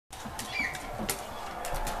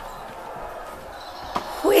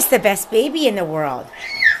the best baby in the world.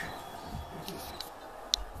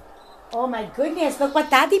 Oh my goodness, look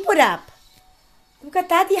what Daddy put up. Look what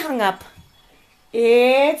Daddy hung up.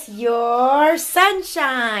 It's your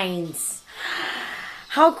sunshines.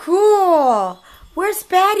 How cool. Where's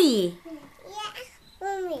Betty?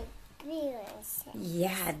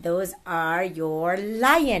 Yeah, those are your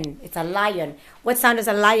lion. It's a lion. What sound does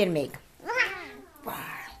a lion make?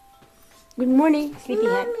 Good morning,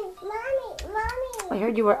 sleepyhead. I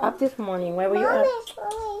heard you were up this morning. Why were you up?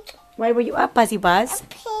 Why were you up, Buzzy Buzz?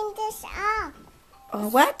 Pin this up. Oh,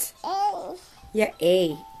 what? A. Yeah,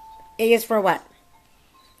 A. A is for what?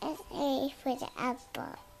 It's A for the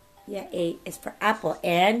apple. Yeah, A is for apple.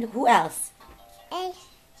 And who else? A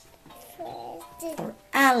for the... For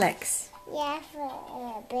Alex. Yeah,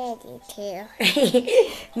 for Betty too.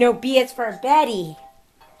 No, B is for Betty.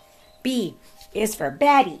 B is for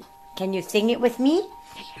Betty. Can you sing it with me?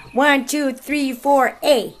 1, 2, 3, 4,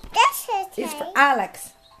 A. That's her tape. Is for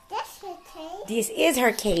Alex. That's her tape. This is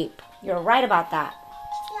her cape. You're right about that.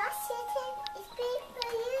 That's her tape. It's B for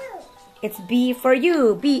you. It's B for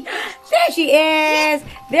you. B. There she is.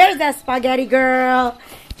 There's the spaghetti girl.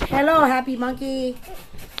 Hello, happy monkey.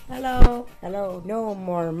 Hello. Hello. No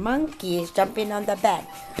more monkeys jumping on the bed.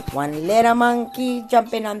 One little monkey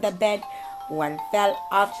jumping on the bed. One fell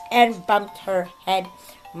off and bumped her head.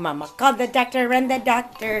 Mama called the doctor and the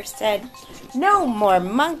doctor said, no more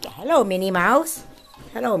monkey. Hello, Minnie Mouse.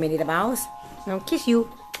 Hello, Minnie the Mouse. I'll kiss you.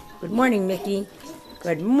 Good morning, Mickey.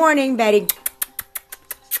 Good morning, Betty.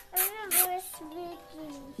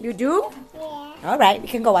 You do? Yeah. All right, we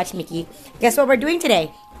can go watch Mickey. Guess what we're doing today?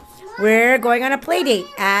 We're going on a play date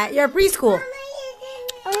at your preschool.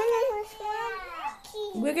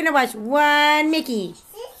 We're going to watch one Mickey.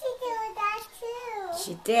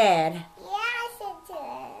 She did.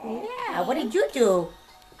 Yeah, what did you do?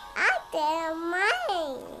 I did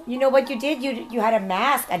mine. You know what you did? You had a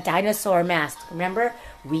mask, a dinosaur mask. Remember?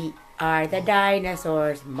 We are the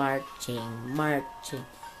dinosaurs marching, marching.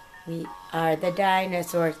 We are the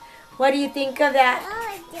dinosaurs. What do you think of that? Oh,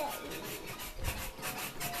 I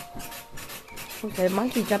did. Okay,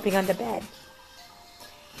 monkey jumping on the bed.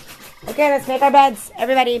 Okay, let's make our beds.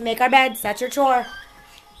 Everybody, make our beds. That's your chore.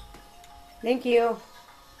 Thank you.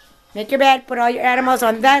 Make your bed. Put all your animals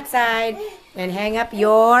on that side. And hang up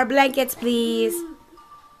your blankets, please.